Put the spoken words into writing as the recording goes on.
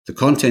The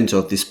content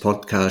of this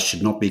podcast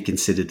should not be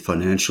considered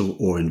financial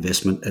or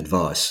investment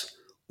advice.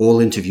 All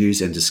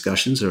interviews and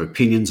discussions are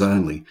opinions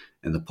only,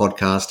 and the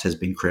podcast has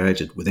been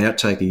created without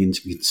taking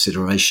into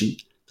consideration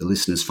the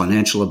listener's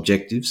financial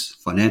objectives,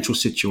 financial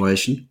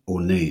situation,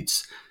 or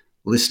needs.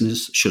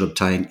 Listeners should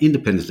obtain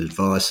independent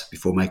advice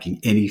before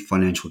making any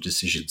financial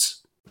decisions.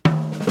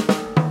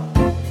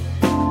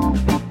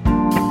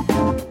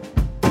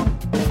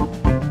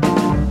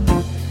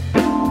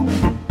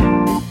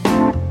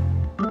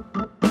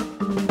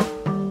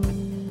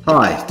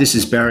 Hi, this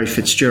is Barry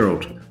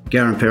Fitzgerald,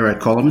 Garimpeiro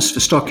columnist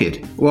for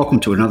Stockhead. Welcome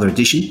to another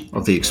edition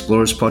of the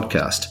Explorers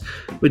Podcast.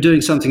 We're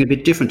doing something a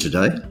bit different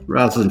today.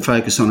 Rather than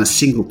focus on a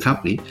single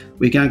company,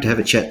 we're going to have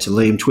a chat to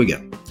Liam Twigger.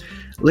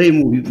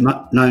 Liam will be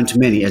known to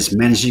many as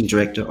Managing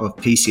Director of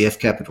PCF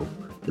Capital,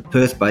 the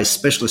Perth-based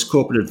specialist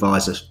corporate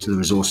advisor to the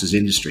resources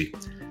industry.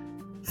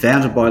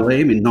 Founded by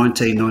Liam in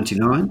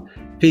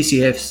 1999,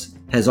 PCF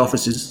has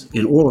offices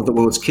in all of the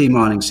world's key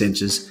mining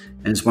centres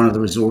and is one of the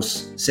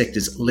resource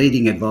sector's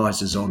leading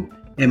advisors on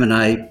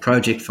M&A,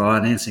 project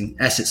financing,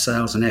 asset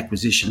sales and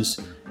acquisitions,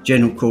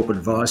 general corporate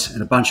advice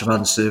and a bunch of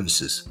other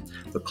services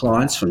for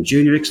clients from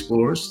junior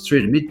explorers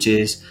through to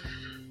mid-tiers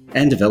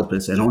and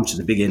developers and on to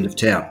the big end of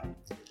town.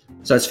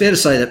 So it's fair to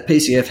say that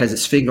PCF has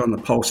its finger on the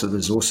pulse of the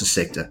resources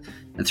sector,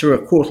 and through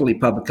a quarterly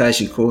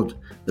publication called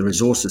The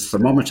Resources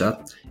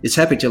Thermometer, it's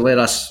happy to let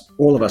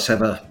all of us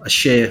have a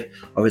share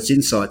of its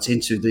insights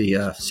into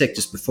the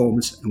sector's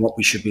performance and what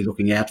we should be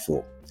looking out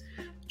for.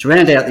 To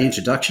round out the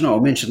introduction, I'll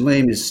mention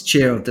Liam is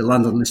chair of the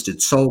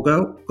London-listed Sol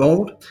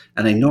Gold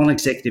and a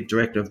non-executive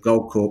director of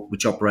Gold Corp,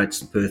 which operates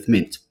the Perth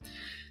Mint.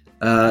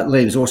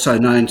 Liam is also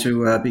known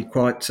to be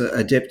quite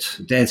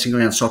adept dancing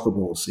around soccer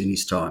balls in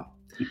his time.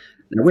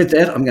 Now, with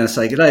that, I'm going to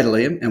say good day to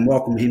Liam and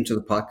welcome him to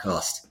the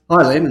podcast.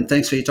 Hi, Liam, and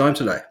thanks for your time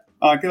today.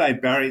 Good day,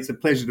 Barry. It's a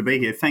pleasure to be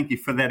here. Thank you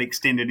for that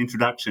extended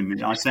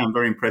introduction. I sound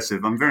very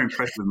impressive. I'm very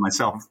impressed with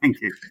myself.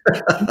 Thank you.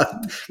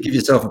 Give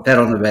yourself a pat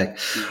on the back.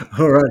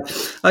 All right.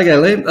 Okay,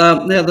 Liam.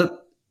 Now, the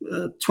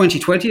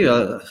 2020,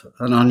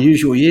 an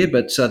unusual year,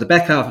 but the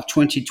back half of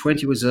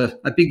 2020 was a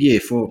big year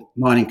for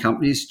mining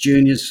companies,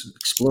 juniors,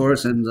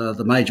 explorers, and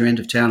the major end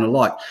of town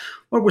alike.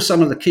 What were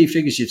some of the key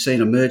figures you've seen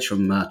emerge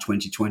from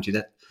 2020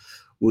 that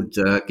would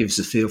give us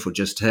a feel for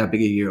just how big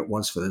a year it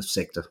was for the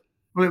sector?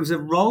 Well, it was a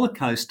roller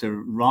coaster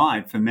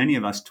ride for many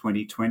of us,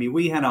 2020.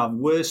 We had our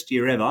worst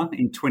year ever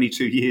in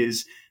 22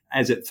 years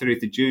as at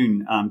 30th of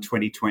June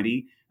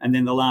 2020. And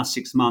then the last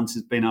 6 months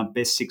has been our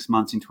best 6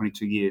 months in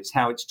 22 years.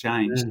 How it's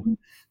changed. Yeah.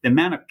 The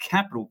amount of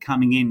capital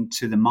coming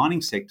into the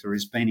mining sector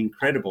has been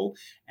incredible.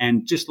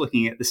 And just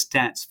looking at the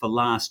stats for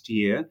last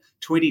year,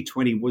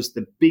 2020 was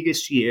the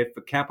biggest year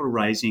for capital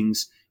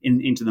raisings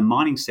into the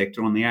mining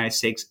sector on the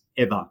ASX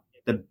ever.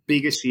 The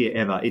biggest year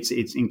ever. It's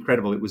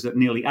incredible. It was at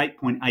nearly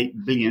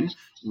 8.8 billion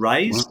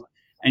raised. Wow.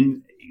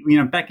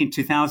 And, back in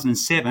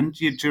 2007,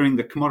 during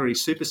the commodity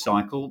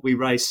supercycle, we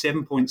raised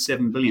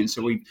 7.7 billion.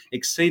 So we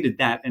exceeded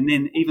that. And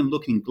then even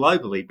looking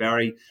globally,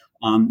 Barry,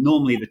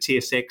 normally the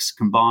TSX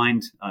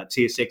combined,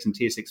 TSX and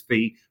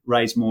TSXV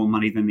raised more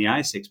money than the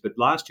ASX. But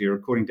last year,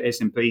 according to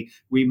S&P,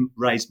 we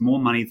raised more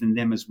money than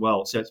them as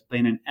well. So it's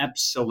been an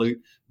absolute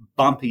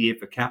bumper year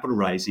for capital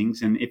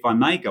raisings. And if I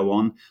may go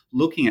on,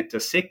 looking at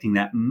dissecting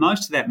that,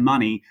 most of that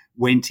money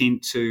went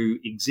into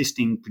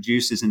existing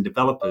producers and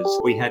developers.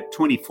 We had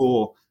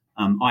 24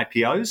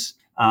 IPOs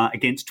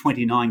against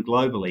 29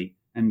 globally.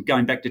 And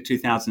going back to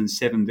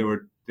 2007, there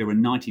were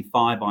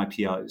 95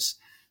 IPOs.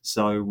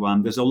 So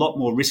there's a lot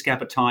more risk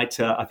appetite,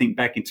 I think,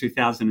 back in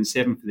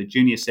 2007 for the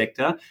junior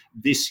sector.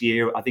 This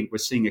year, I think we're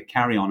seeing a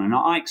carry on. And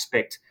I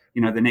expect,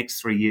 the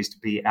next 3 years to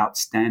be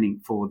outstanding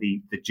for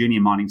the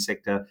junior mining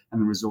sector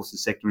and the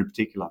resources sector in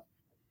particular.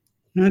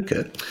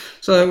 Okay.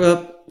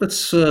 So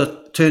let's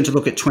turn to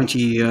look at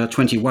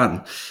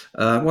 2021.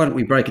 Why don't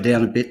we break it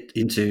down a bit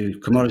into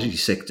commodity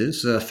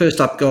sectors?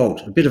 First up,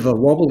 gold. A bit of a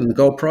wobble in the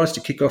gold price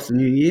to kick off the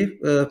new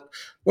year.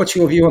 What's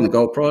your view on the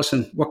gold price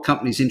and what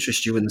companies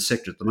interest you in the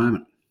sector at the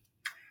moment?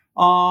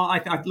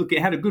 Look,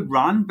 it had a good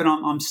run, but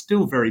I'm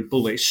still very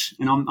bullish,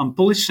 and I'm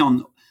bullish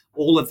on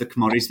all of the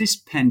commodities. This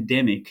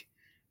pandemic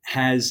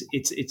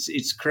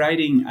it's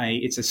creating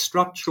it's a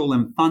structural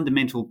and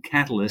fundamental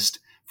catalyst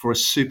for a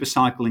super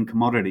cycle in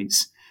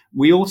commodities.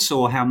 We all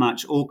saw how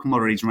much all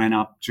commodities ran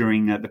up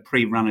during the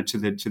pre-runner to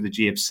the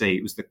GFC.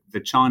 It was the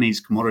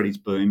Chinese commodities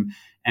boom,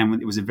 and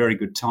it was a very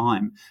good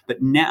time.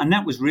 But now, and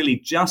that was really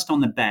just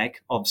on the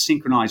back of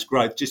synchronized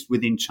growth just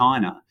within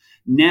China.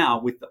 Now,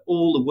 with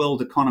all the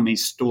world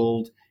economies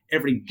stalled,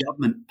 every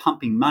government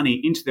pumping money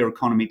into their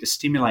economy to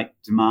stimulate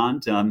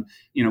demand,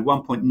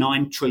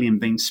 1.9 trillion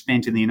being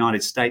spent in the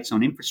United States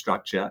on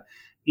infrastructure,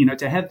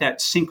 to have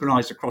that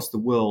synchronized across the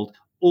world,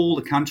 all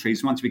the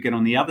countries, once we get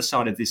on the other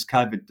side of this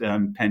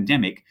COVID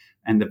pandemic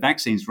and the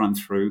vaccines run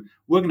through,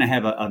 we're going to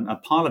have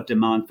a pile of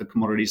demand for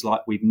commodities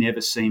like we've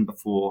never seen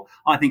before.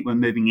 I think we're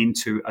moving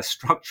into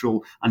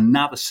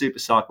another super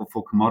cycle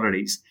for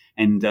commodities.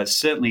 And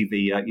certainly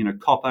the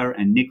copper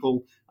and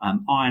nickel,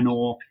 iron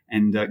ore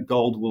and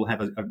gold will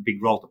have a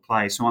big role to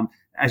play. So I'm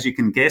as you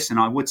can guess, and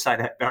I would say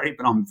that, Barry,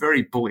 but I'm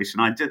very bullish.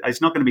 And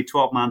it's not going to be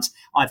 12 months.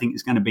 I think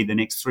it's going to be the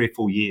next 3 or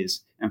 4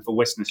 years, and for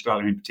Western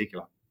Australia in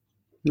particular.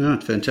 No,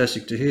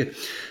 fantastic to hear.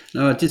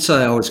 No, I did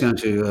say I was going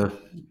to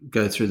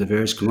go through the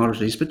various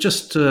commodities, but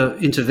just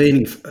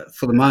intervening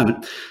for the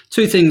moment,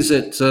 two things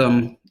that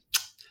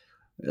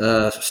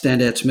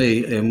stand out to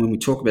me, and when we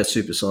talk about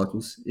super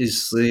cycles,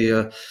 is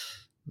the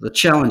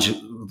challenge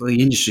the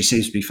industry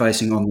seems to be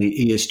facing on the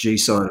ESG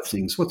side of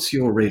things. What's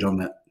your read on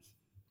that?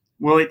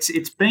 Well,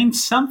 it's been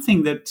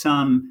something that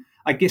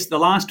I guess the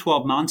last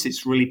 12 months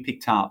it's really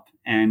picked up.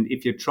 And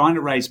if you're trying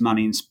to raise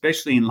money,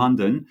 especially in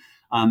London,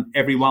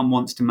 everyone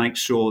wants to make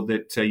sure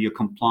that you're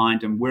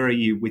compliant. And where are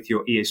you with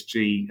your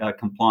ESG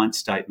compliance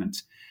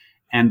statements?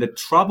 And the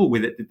trouble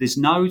with it, that there's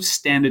no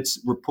standards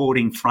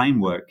reporting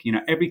framework.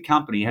 Every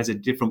company has a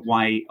different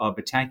way of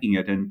attacking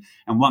it. And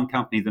one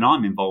company that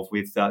I'm involved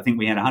with, I think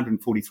we had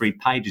 143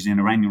 pages in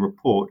our annual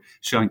report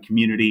showing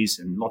communities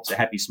and lots of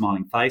happy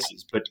smiling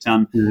faces. But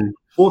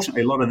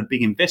fortunately, a lot of the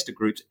big investor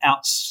groups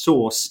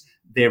outsource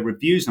their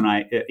reviews on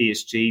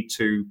ESG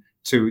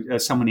to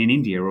someone in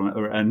India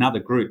or another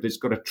group that's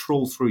got to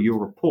trawl through your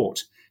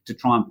report to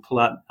try and pull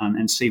out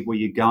and see where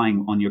you're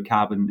going on your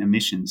carbon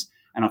emissions.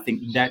 And I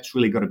think that's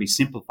really got to be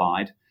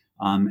simplified,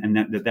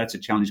 and that's a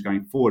challenge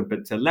going forward.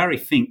 But Larry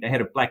Fink, the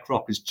head of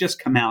BlackRock, has just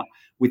come out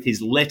with his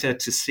letter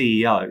to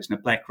CEOs. Now,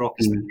 BlackRock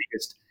is the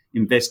biggest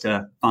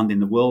investor fund in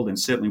the world, and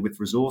certainly with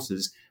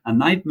resources, and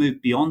they've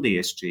moved beyond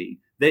ESG.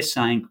 They're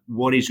saying,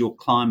 what is your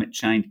climate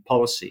change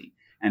policy?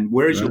 And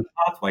where is your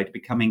pathway to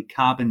becoming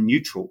carbon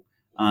neutral?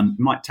 It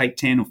might take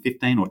 10 or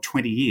 15 or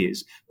 20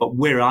 years, but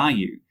where are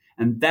you?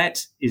 And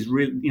that is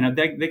really, they're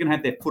going to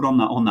have their foot on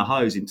the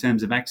hose in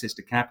terms of access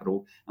to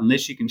capital,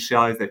 unless you can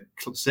show that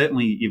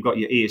certainly you've got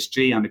your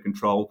ESG under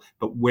control,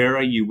 but where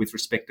are you with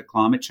respect to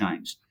climate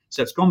change?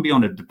 So it's gone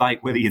beyond a debate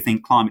whether you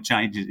think climate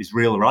change is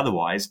real or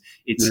otherwise.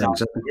 It's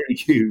exactly. Where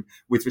are you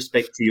with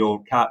respect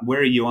to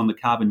where are you on the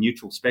carbon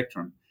neutral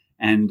spectrum?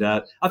 And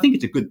I think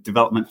it's a good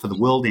development for the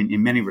world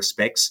in many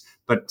respects,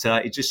 but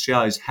it just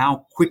shows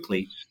how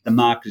quickly the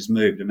market has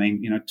moved. I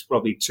mean,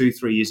 probably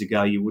 2-3 years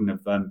ago, you wouldn't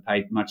have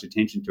paid much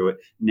attention to it.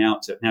 Now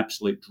it's an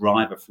absolute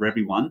driver for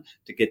everyone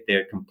to get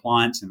their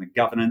compliance and the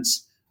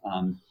governance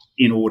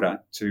in order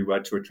to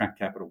attract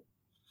capital.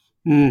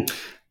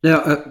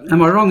 Now,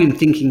 am I wrong in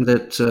thinking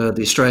that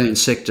the Australian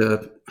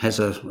sector has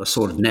a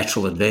sort of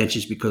natural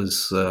advantage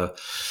because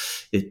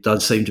it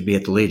does seem to be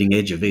at the leading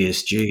edge of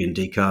ESG and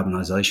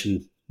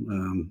decarbonisation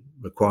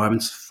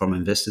requirements from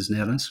investors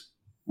nowadays?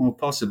 Well,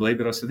 possibly,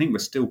 but I think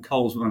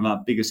coal's one of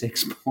our biggest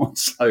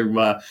exports.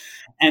 So,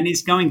 and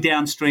it's going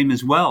downstream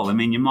as well. I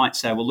mean, you might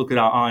say, well, look at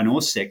our iron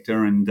ore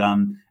sector,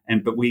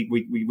 but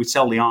we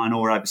sell the iron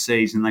ore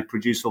overseas, and they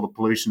produce all the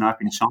pollution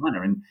up in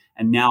China.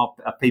 And now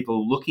people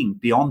are looking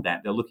beyond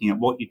that. They're looking at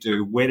what you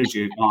do, where does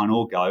your iron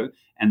ore go,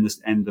 and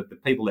the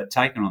people that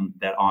take on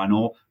that iron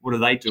ore, what are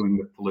they doing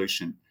with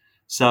pollution?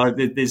 So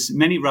there's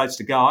many roads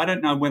to go. I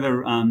don't know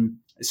whether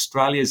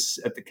Australia's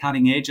at the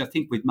cutting edge. I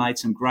think we've made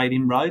some great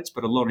inroads,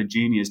 but a lot of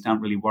juniors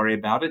don't really worry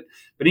about it.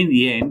 But in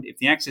the end, if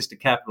the access to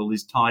capital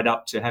is tied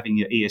up to having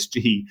your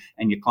ESG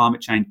and your climate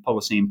change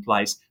policy in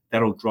place,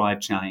 that'll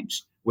drive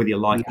change, whether you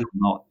like it or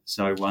not.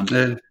 So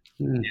I'm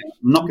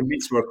not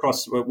convinced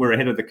we're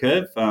ahead of the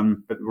curve,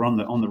 but we're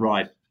on the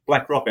ride.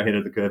 BlackRock ahead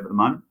of the curve at the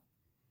moment.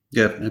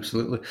 Yeah,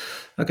 absolutely.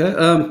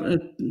 Okay,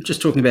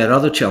 just talking about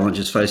other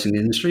challenges facing the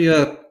industry,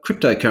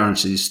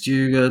 cryptocurrencies. Do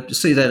you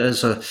see that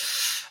as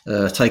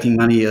taking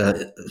money,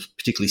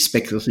 particularly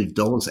speculative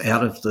dollars,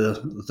 out of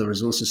the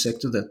resources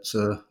sector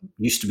that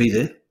used to be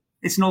there?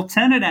 It's an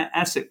alternate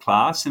asset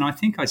class, and I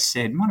think I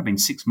said, it might have been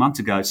 6 months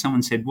ago,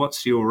 someone said,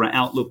 what's your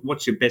outlook,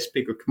 what's your best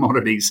pick of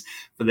commodities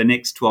for the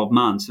next 12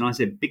 months? And I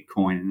said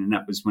Bitcoin, and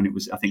that was when it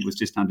was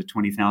just under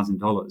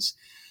 $20,000.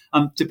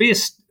 To be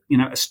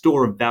a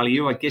store of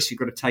value, I guess you've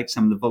got to take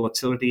some of the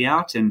volatility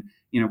out. And,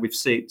 we've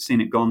seen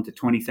it gone to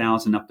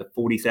 20,000, up to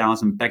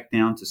 40,000, back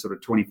down to sort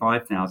of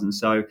 25,000.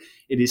 So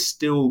it is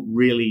still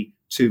really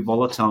too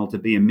volatile to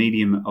be a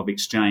medium of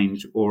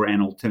exchange or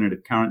an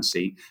alternative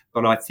currency.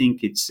 But I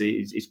think it's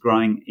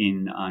growing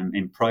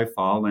in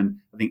profile. And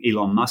I think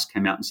Elon Musk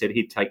came out and said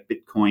he'd take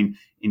Bitcoin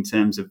in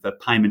terms of the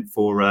payment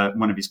for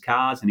one of his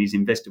cars, and he's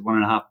invested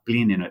 $1.5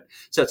 billion in it.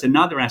 So it's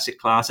another asset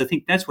class. I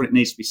think that's what it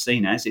needs to be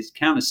seen as. It's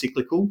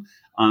counter-cyclical,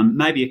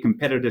 maybe a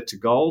competitor to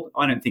gold.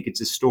 I don't think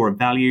it's a store of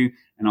value,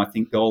 and I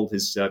think gold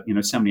has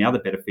so many other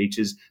better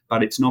features,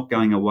 but it's not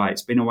going away.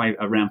 It's been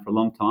around for a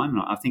long time, and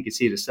I think it's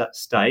here to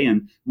stay,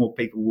 and more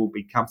people will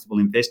be comfortable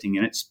investing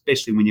in it,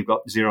 especially when you've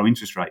got zero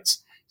interest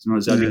rates. It's not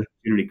as though the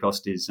opportunity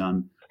cost is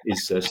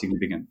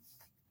significant.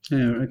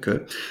 Yeah,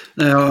 okay.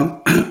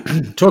 Now,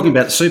 talking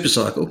about the super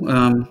cycle,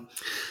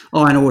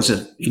 iron ore is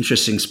an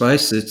interesting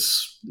space.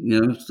 It's,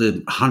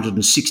 the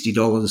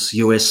 $160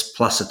 US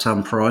plus a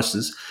tonne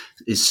prices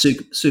is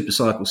super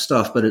cycle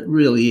stuff, but it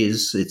really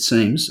is, it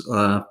seems,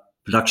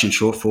 production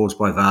shortfalls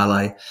by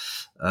Vale,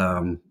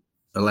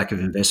 a lack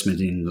of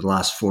investment in the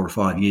last 4 or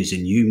 5 years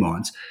in new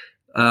mines.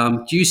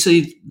 Do you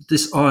see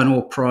this iron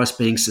ore price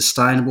being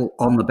sustainable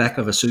on the back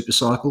of a super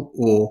cycle,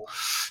 or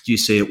do you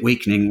see it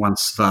weakening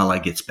once Vale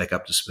gets back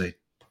up to speed?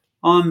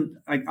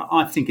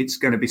 I think it's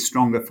going to be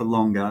stronger for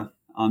longer.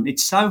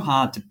 It's so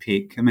hard to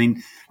pick.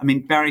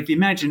 Barry, if you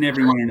imagine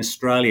everywhere in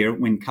Australia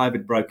when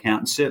COVID broke out,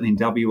 and certainly in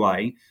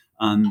WA,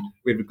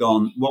 we'd have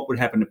gone, what would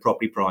happen to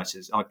property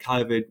prices?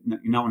 COVID,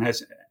 no one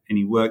has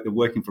any work, they're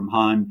working from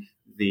home,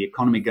 the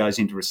economy goes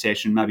into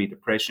recession, maybe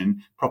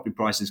depression, property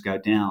prices go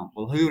down.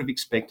 Well, who would have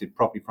expected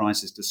property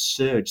prices to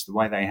surge the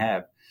way they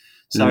have?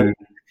 So,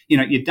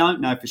 you don't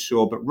know for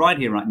sure, but right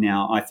here, right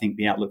now, I think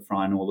the outlook for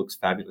iron ore looks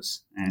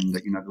fabulous. And,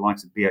 the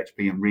likes of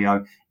BHP and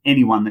Rio,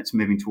 anyone that's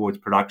moving towards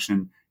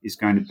production is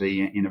going to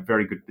be in a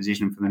very good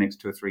position for the next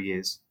 2 or 3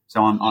 years.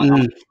 So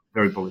I'm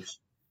very bullish.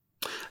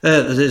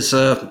 There's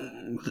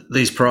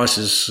these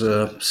prices,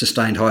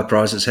 sustained high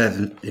prices, have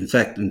in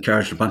fact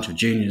encouraged a bunch of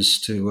juniors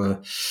to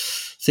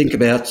think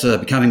about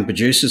becoming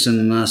producers,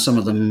 and some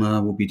of them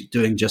will be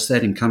doing just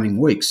that in coming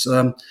weeks.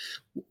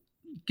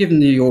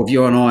 Given your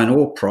view on iron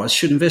ore price,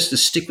 should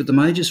investors stick with the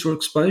majors for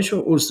exposure,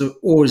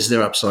 or is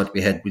there upside to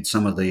be had with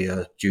some of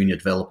the junior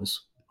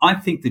developers? I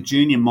think the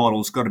junior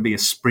model's got to be a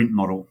sprint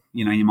model.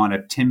 You might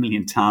have 10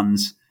 million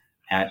tonnes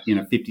at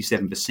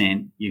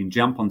 57%. You can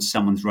jump on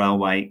someone's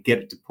railway, get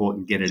it to port,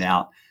 and get it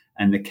out.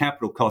 And the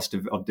capital cost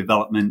of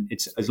development,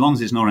 it's as long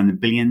as it's not in the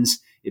billions,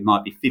 it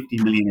might be 50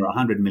 million or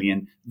 100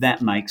 million.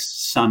 That makes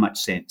so much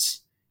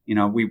sense. We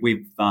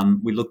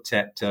looked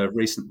at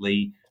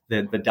recently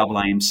the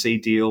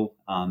AAMC deal.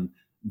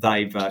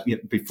 They've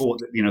before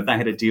they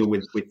had a deal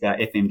with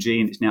FMG,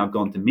 and it's now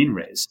gone to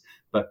MinRes.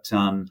 But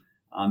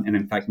and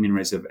in fact,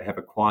 MinRes have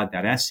acquired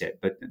that asset.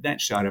 But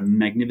that showed a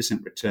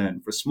magnificent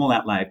return for a small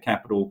outlay of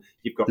capital.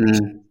 You've got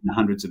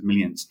hundreds of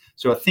millions.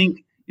 So I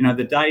think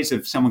the days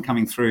of someone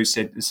coming through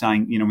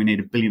saying we need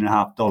 $1.5 billion,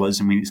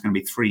 and it's going to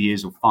be 3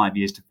 years or 5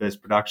 years to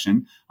first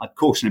production. I'd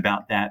caution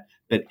about that.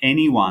 But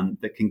anyone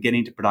that can get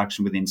into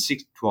production within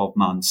 6 to 12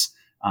 months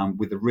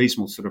with a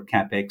reasonable sort of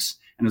capex,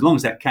 and as long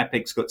as that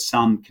capex got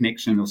some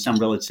connection or some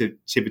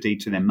relativity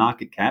to their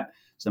market cap.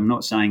 So I'm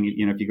not saying,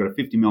 if you've got a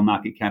 50 mil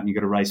market cap and you've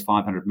got to raise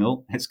 500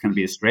 mil, that's going to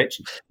be a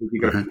stretch. If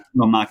you've got a 50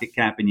 mil market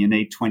cap and you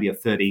need 20 or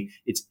 30,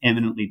 it's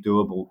eminently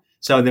doable.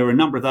 So there are a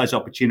number of those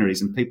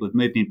opportunities, and people have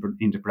moved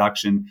into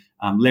production,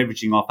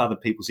 leveraging off other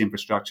people's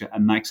infrastructure,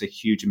 and makes a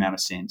huge amount of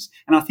sense.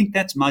 And I think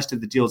that's most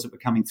of the deals that were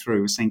coming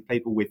through. We're seeing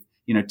people with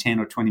 10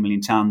 or 20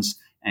 million tonnes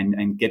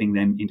and getting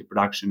them into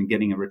production and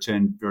getting a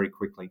return very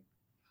quickly.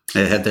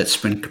 Yeah, have that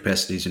sprint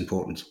capacity is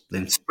important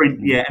then. Sprint,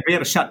 yeah, and be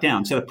able to shut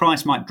down. So the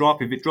price might drop.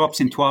 If it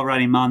drops in 12 or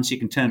 18 months, you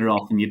can turn it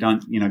off and you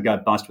don't, go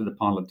bust with a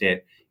pile of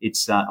debt.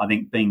 It's, I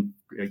think, being,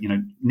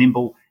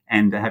 nimble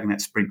and having that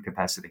sprint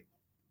capacity.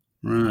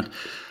 Right.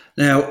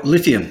 Now,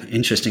 lithium,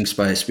 interesting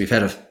space. We've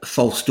had a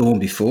false dawn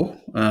before.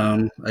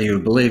 Are you a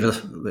believer?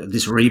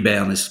 This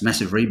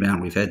massive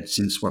rebound we've had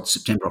since,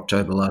 September,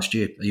 October last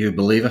year. Are you a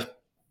believer?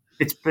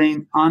 It's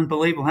been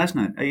unbelievable,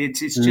 hasn't it?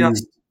 It's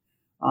just...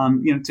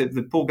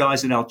 the poor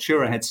guys at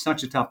Altura had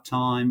such a tough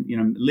time.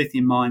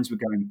 Lithium mines were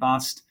going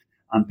bust.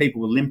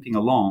 People were limping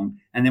along.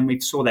 And then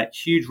we saw that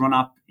huge run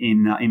up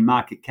in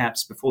market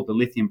caps before the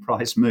lithium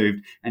price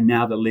moved. And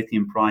now the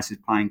lithium price is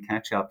playing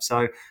catch up.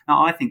 So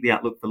now I think the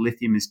outlook for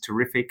lithium is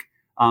terrific.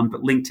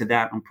 But linked to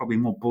that, I'm probably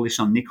more bullish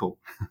on nickel.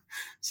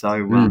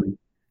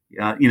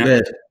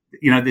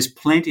 There's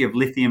plenty of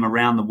lithium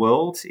around the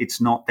world. It's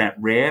not that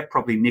rare.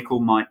 Probably nickel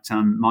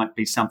might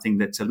be something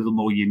that's a little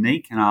more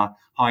unique. And our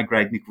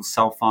high-grade nickel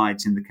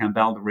sulfides in the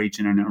Kambalda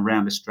region and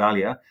around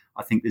Australia,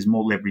 I think there's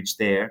more leverage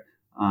there.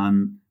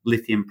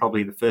 Lithium,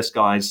 probably the first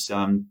guys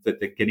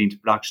that get into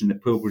production, the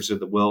Pilbars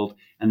of the world.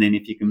 And then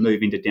if you can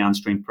move into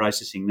downstream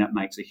processing, that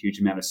makes a huge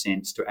amount of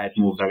sense to add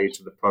more value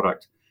to the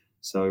product.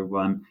 So,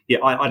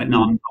 I don't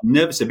know. I'm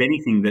nervous of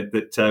anything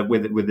that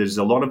where there's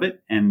a lot of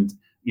it, and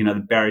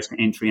the barriers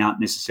to entry aren't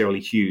necessarily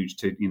huge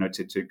to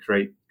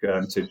create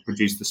to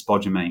produce the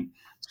spodumene.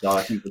 So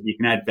I think that you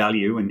can add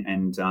value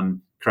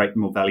and create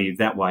more value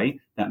that way.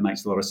 That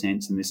makes a lot of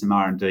sense, and there's some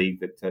R&D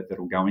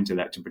that'll go into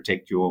that to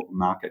protect your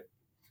market.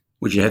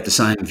 Would you have the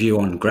same view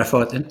on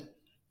graphite then?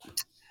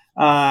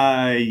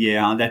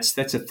 Yeah, that's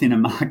a thinner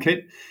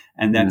market,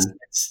 and that's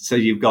so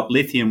you've got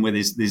lithium where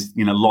there's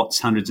lots,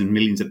 hundreds and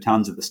millions of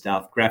tons of the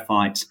stuff.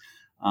 Graphite.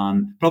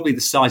 Probably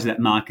the size of that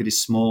market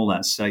is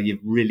smaller, so you've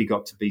really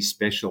got to be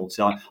special.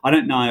 So I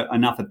don't know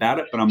enough about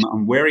it, but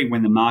I'm wary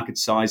when the market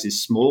size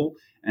is small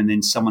and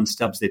then someone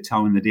stubs their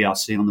toe in the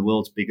DRC on the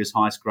world's biggest,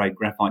 highest grade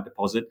graphite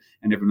deposit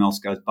and everyone else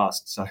goes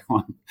bust. So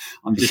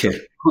I'm just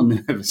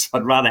nervous.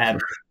 I'd rather have,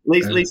 at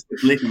least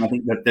with lithium, I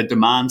think that the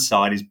demand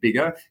side is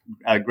bigger.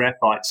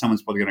 Graphite,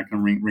 someone's probably going to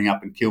ring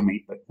up and kill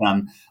me, but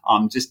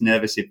I'm just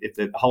nervous if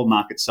the whole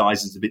market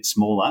size is a bit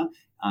smaller.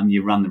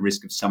 You run the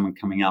risk of someone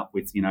coming up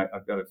with,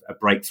 a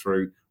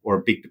breakthrough or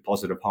a big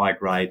deposit of higher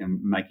grade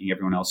and making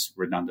everyone else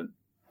redundant.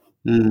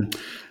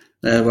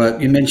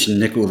 Well, you mentioned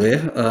nickel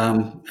there,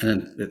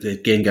 and it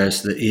again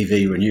goes to the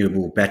EV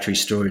renewable battery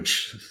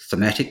storage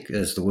thematic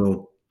as the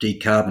world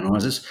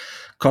decarbonises.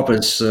 Copper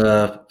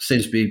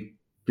seems to be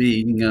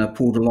being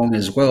pulled along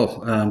as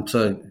well.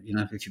 So,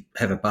 if you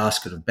have a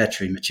basket of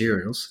battery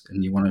materials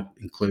and you want to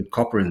include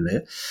copper in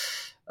there,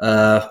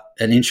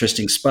 an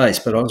interesting space.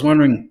 But I was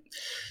wondering,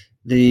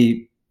 do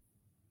you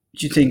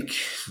think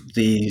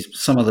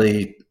some of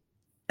the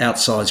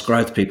outsized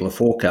growth people are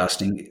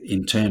forecasting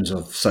in terms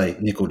of, say,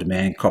 nickel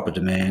demand, copper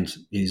demand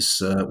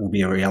will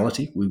be a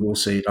reality? We will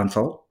see it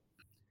unfold?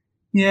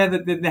 Yeah,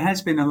 there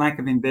has been a lack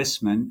of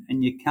investment,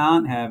 and you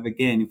can't have,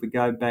 again, if we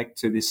go back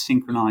to this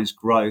synchronized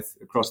growth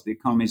across the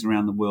economies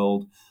around the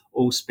world,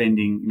 all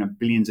spending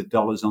billions of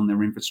dollars on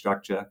their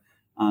infrastructure.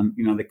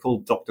 They're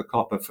called Dr.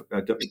 Copper,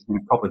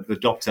 Copper the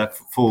doctor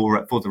for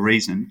a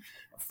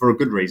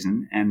good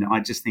reason. And I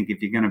just think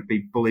if you're going to be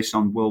bullish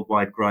on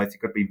worldwide growth,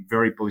 you've got to be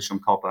very bullish on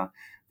copper.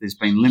 There's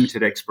been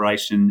limited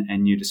exploration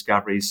and new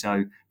discoveries,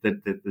 so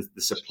the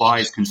supply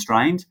is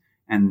constrained.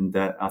 And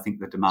I think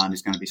the demand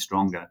is going to be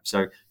stronger.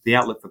 So the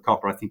outlook for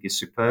copper, I think, is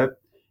superb.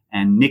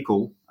 And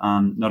nickel,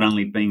 not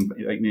only being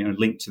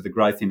linked to the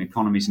growth in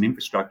economies and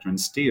infrastructure and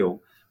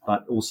steel,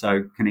 but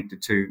also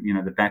connected to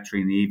the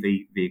battery and the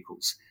EV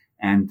vehicles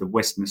and the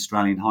Western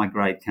Australian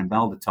high-grade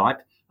Kambalda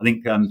type. I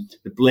think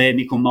the Blair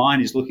nickel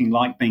mine is looking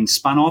like being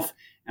spun off,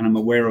 and I'm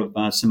aware of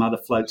some other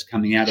floats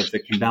coming out of the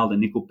Kambalda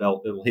nickel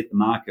belt that will hit the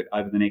market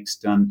over the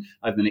next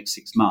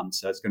 6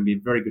 months. So it's going to be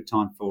a very good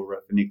time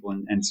for nickel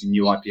and some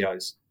new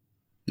IPOs.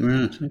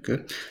 Right, okay.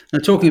 Now,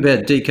 talking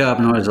about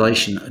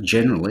decarbonisation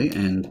generally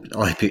and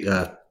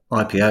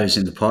IPOs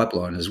in the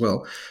pipeline as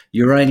well,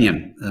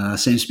 uranium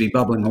seems to be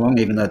bubbling along,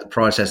 even though the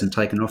price hasn't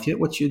taken off yet.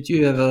 Do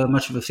you have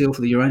much of a feel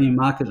for the uranium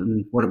market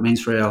and what it means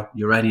for our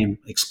uranium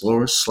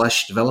explorers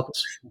 /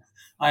 developers?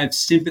 I have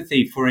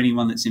sympathy for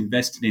anyone that's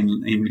invested in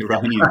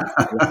uranium.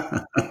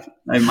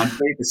 My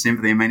deepest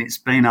sympathy. I mean, it's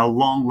been a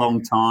long,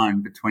 long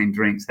time between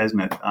drinks,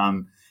 hasn't it?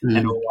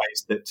 And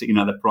always that,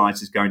 the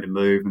price is going to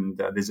move, and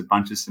there's a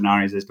bunch of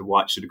scenarios as to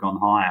why it should have gone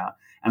higher.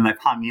 And they've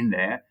hung in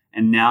there,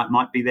 and now it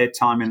might be their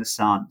time in the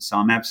sun. So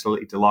I'm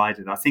absolutely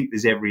delighted. I think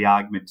there's every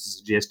argument to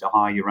suggest a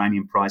higher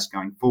uranium price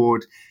going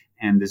forward,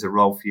 and there's a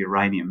role for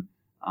uranium.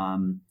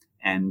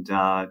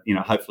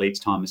 Hopefully its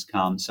time has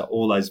come. So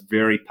all those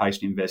very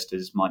patient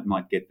investors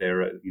might get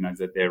their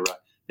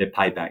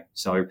payback.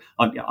 So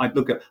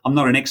I'm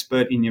not an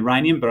expert in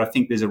uranium, but I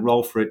think there's a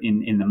role for it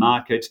in the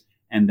market.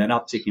 And that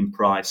uptick in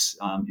price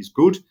is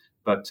good,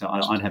 but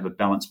I'd have a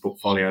balanced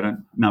portfolio. I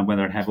don't know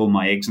whether I'd have all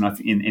my eggs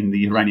in the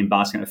uranium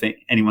basket. I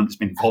think anyone that's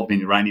been involved in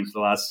uranium for the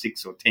last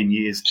 6 or 10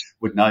 years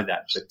would know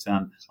that. But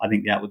I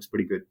think the outlook's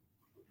pretty good.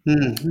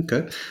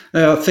 Okay.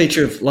 A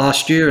feature of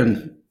last year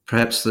and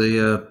perhaps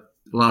the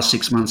last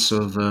 6 months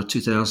of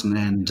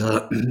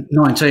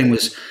 2019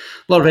 was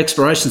a lot of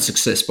exploration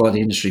success by the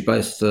industry,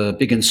 both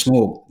big and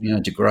small.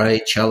 De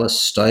Grey, Chalice,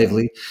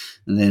 Staveley,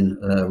 and then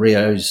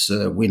Rio's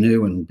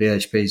Winu and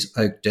BHP's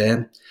Oak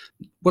Dam.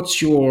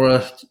 What's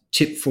your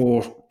tip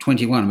for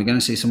 21? Are we going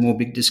to see some more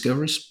big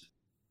discoveries?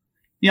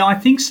 Yeah, I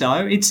think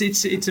so.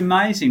 It's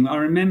amazing. I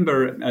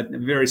remember at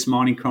various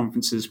mining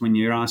conferences when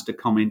you're asked to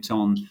comment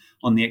on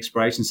the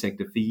exploration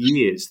sector for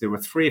years. There were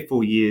 3 or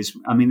 4 years.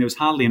 I mean, there was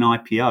hardly an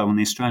IPO on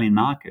the Australian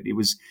market. It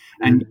was,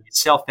 and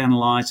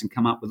self-analysed and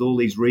come up with all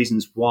these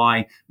reasons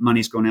why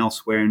money's gone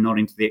elsewhere and not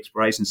into the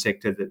exploration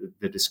sector, that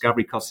the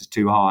discovery cost is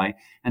too high.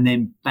 And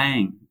then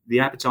bang, the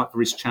appetite for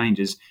risk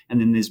changes, and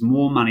then there's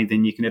more money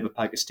than you can ever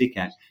poke a stick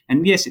at.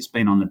 And yes, it's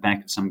been on the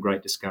back of some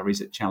great discoveries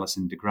at Chalice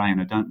and De Grey,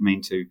 and I don't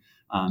mean to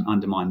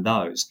undermine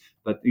those.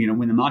 But,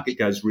 when the market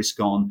goes risk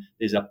on,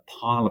 there's a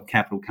pile of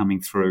capital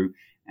coming through.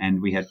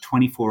 And we had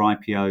 24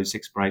 IPOs,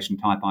 exploration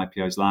type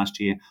IPOs last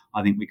year.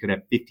 I think we could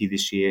have 50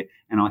 this year.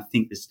 And I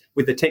think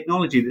with the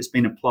technology that's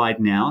been applied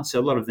now, so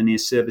a lot of the near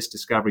service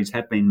discoveries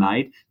have been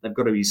made. They've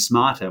got to be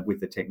smarter with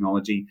the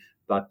technology,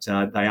 but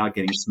they are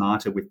getting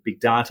smarter with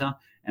big data.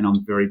 And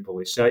I'm very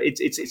bullish. So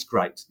it's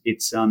great.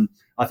 It's I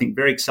think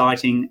very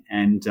exciting.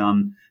 And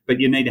but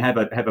you need to have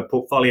a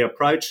portfolio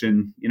approach.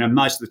 And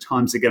most of the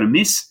times they're going to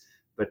miss.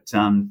 But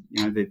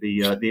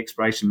the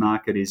exploration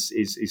market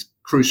is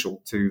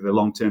crucial to the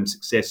long-term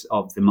success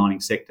of the mining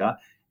sector,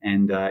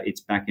 and it's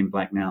back in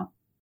black now.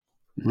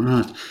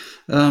 Right.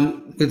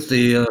 With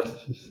the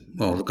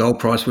gold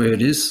price where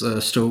it is,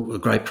 still a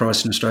great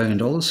price in Australian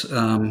dollars,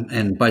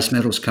 and base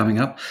metals coming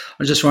up. I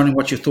was just wondering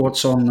what your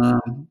thoughts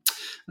on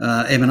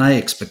M&A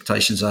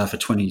expectations are for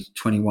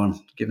 2021,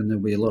 given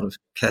there'll be a lot of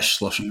cash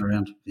sloshing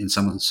around in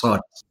some of the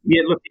sites.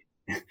 Yeah, look.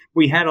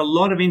 We had a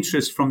lot of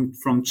interest from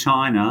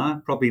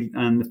China, probably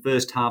in the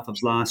first half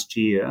of last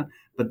year,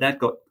 but that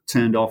got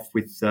turned off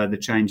with the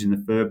change in the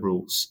FIRB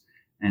rules,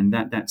 and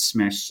that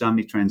smashed so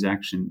many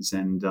transactions.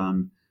 And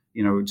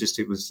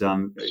it was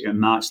in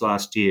March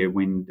last year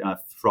when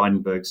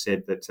Frydenberg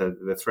said that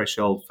the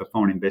threshold for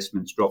foreign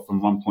investments dropped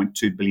from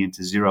 1.2 billion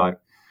to 0.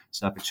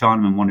 So if a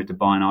Chinaman wanted to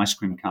buy an ice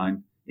cream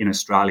cone in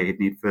Australia, he'd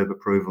need FIRB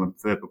approval, and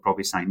FIRB would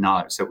probably say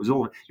no. So it was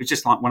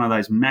just like one of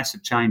those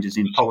massive changes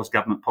in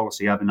government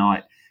policy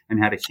overnight,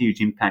 and had a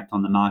huge impact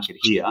on the market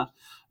here.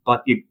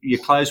 But you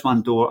close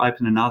one door,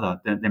 open another.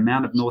 The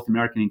amount of North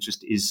American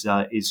interest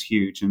is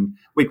huge, and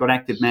we've got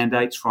active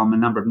mandates from a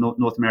number of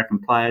North American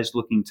players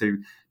looking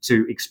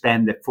to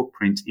expand their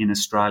footprint in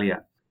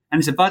Australia. And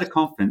it's a vote of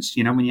confidence,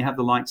 when you have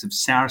the likes of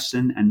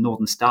Saracen and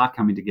Northern Star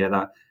coming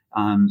together,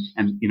 and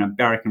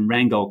Barrick and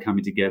Randgold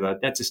coming together.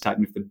 That's a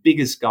statement. If the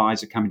biggest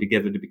guys are coming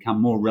together to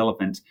become more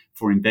relevant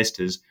for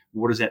investors,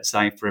 what does that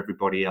say for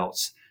everybody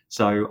else?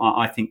 So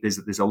I think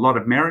there's a lot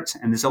of merit,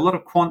 and there's a lot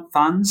of quant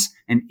funds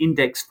and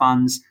index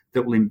funds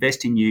that will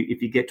invest in you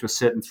if you get to a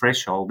certain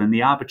threshold. And the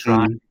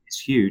arbitrage is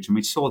huge, and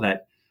we saw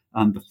that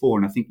before.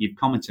 And I think you've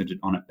commented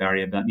on it,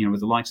 Barry, about with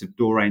the likes of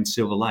Doré and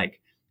Silver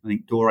Lake. I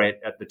think Doré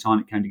at the time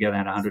it came together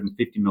had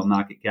 150 mil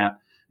market cap,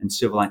 and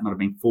Silver Lake might have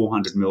been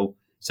 400 mil.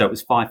 So it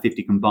was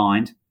 550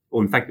 combined,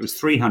 or in fact it was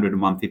 300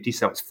 and 150,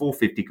 so it was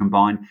 450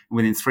 combined. And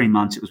within 3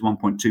 months it was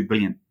 1.2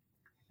 billion.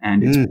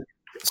 And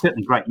it's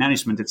certainly great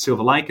management at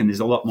Silver Lake, and there's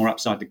a lot more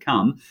upside to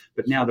come.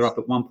 But now they're up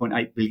at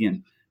 1.8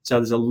 billion. So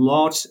there's a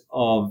lot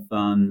of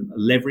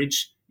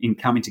leverage in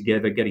coming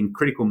together, getting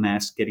critical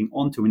mass, getting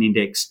onto an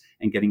index,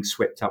 and getting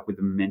swept up with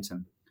the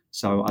momentum.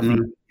 So I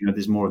think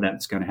there's more of that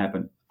that's going to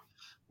happen.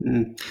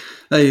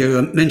 Now,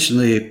 you mentioned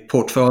the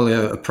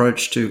portfolio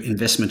approach to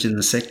investment in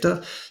the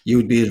sector. You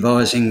would be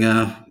advising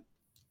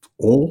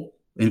all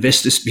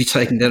investors to be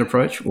taking that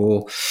approach,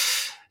 or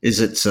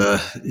is it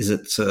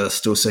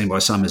still seen by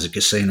some as a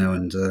casino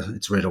and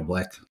it's red or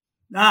black?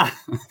 Well,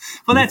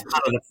 that's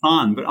part of the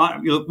fun.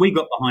 But we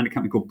got behind a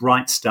company called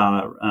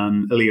Brightstar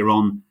earlier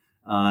on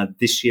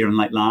this year and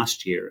late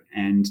last year,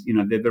 and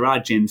there are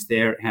gems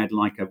there. It had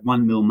like a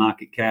 1 mil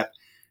market cap.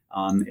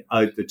 It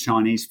owed the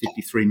Chinese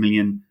 53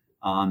 million.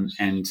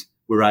 And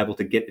we're able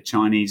to get the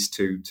Chinese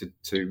to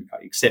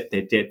accept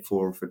their debt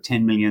for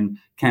 10 million,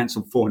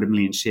 cancel 400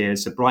 million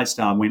shares. So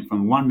Brightstar went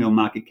from 1 mil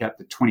market cap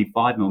to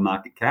 25 mil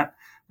market cap.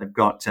 They've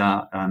got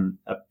a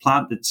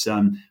plant that's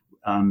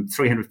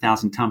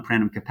 300,000 tonne per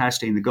annum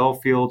capacity in the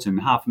goldfields and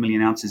 500,000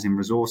 ounces in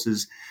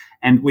resources.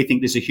 And we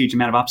think there's a huge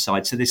amount of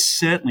upside. So there's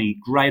certainly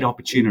great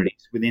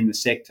opportunities within the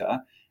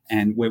sector,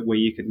 and where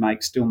you could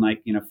still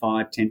make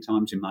 5-10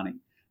 times your money.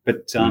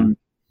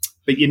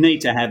 But you need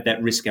to have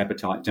that risk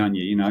appetite, don't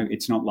you?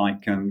 It's not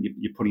like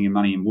you're putting your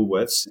money in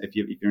Woolworths. If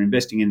you're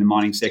investing in the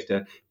mining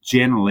sector,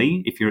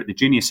 generally, if you're at the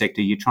junior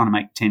sector, you're trying to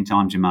make 10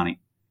 times your money.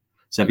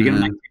 So if you're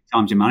going to make 10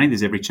 times your money,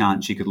 there's every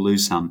chance you could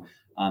lose some.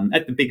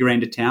 At the bigger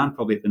end of town,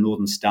 probably at the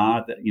Northern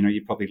Star, that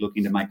you're probably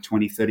looking to make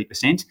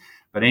 20-30%.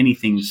 But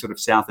anything sort of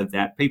south of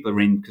that, people are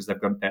in because they've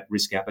got that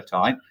risk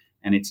appetite.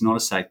 And it's not a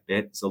safe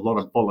bet. There's a lot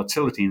of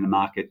volatility in the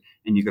market,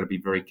 and you've got to be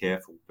very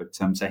careful. But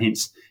so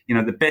hence,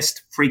 the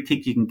best free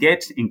kick you can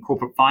get in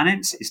corporate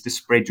finance is to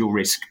spread your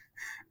risk.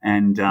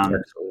 And rather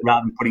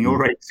than putting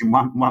all eggs in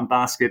one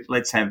basket,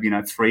 let's have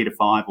 3 to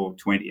 5 or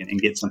 20 and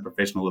get some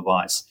professional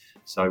advice.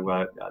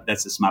 So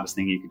that's the smartest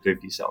thing you could do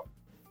for yourself.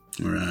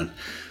 All right.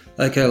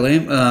 Okay,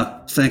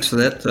 Liam, thanks for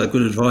that.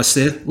 Good advice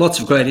there. Lots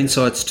of great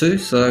insights too.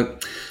 So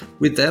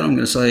with that, I'm going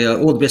to say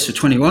all the best for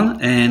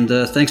 21, and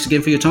thanks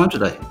again for your time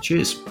today.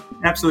 Cheers.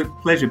 Absolute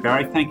pleasure,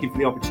 Barry. Thank you for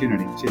the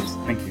opportunity. Cheers.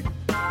 Thank you.